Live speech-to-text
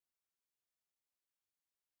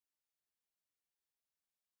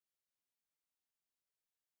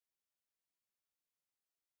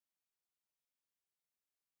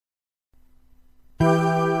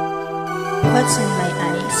what's in my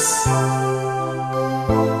eyes.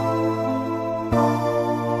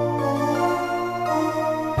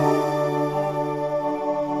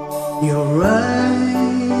 Your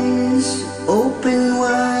eyes open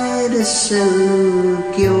wide as I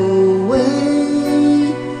look your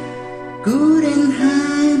way. Couldn't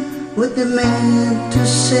hide what they meant to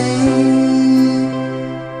say.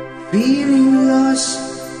 Feeling lost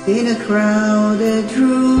in a crowded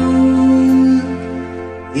room.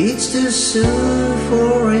 It's too soon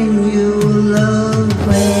for a new love.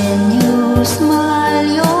 When you smile,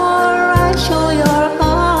 your eyes show your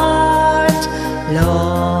heart,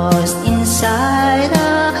 lost inside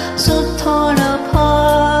a so torn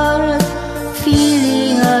apart.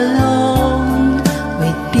 Feeling alone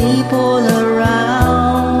with people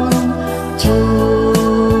around.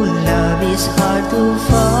 True love is hard to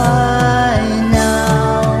find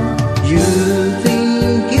now. You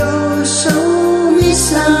think you're so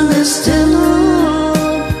misunderstood.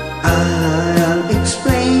 I'll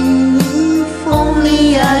explain if Only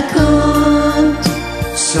I could.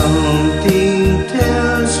 something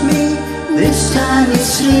tells me this time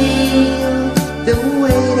it's real, the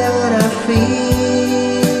way that I feel.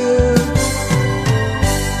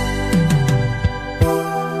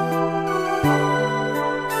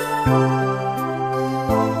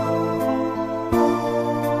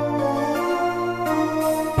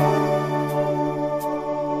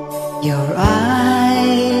 Your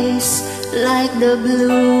eyes like the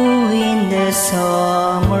blue in the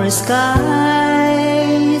summer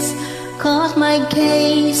skies caught my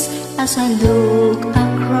gaze as I look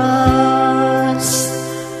across,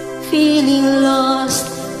 feeling lost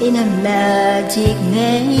in a magic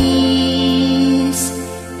maze.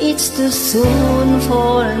 It's too soon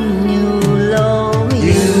for a new love.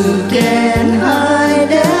 You can hide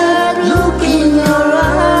that look in your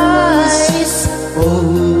eyes.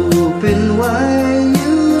 Open wide,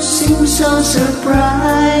 you seem so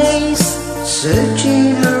surprised,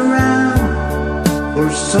 searching around for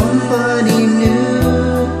somebody new.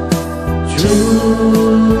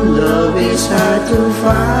 True love is hard to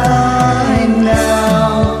find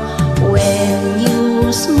now. When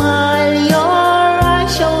you smile, your eyes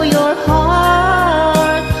show your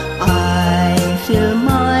heart. I feel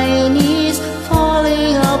mine is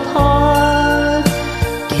falling apart.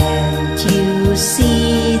 Can't you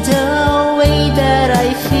see the way that I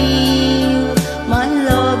feel? My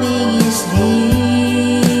loving is real.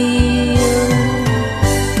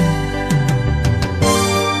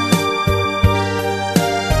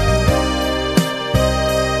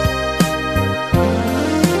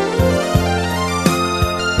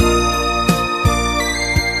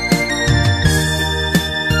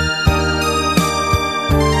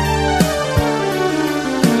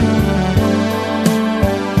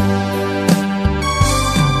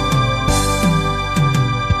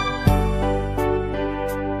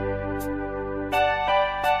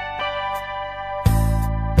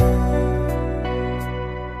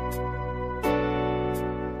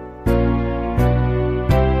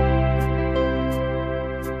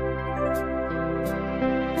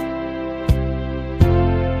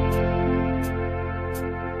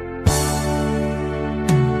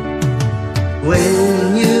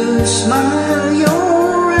 When you smile,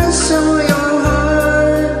 your eyes show your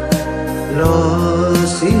heart,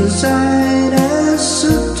 lost inside us,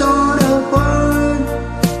 so torn apart,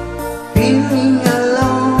 feeling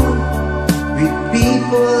alone with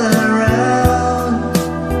people around.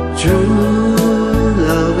 True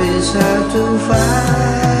love is hard to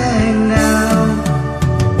find now.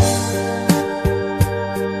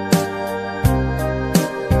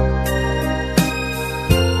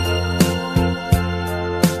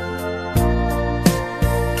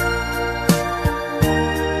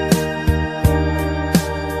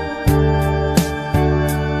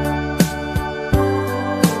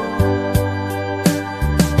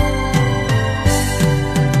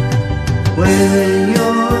 When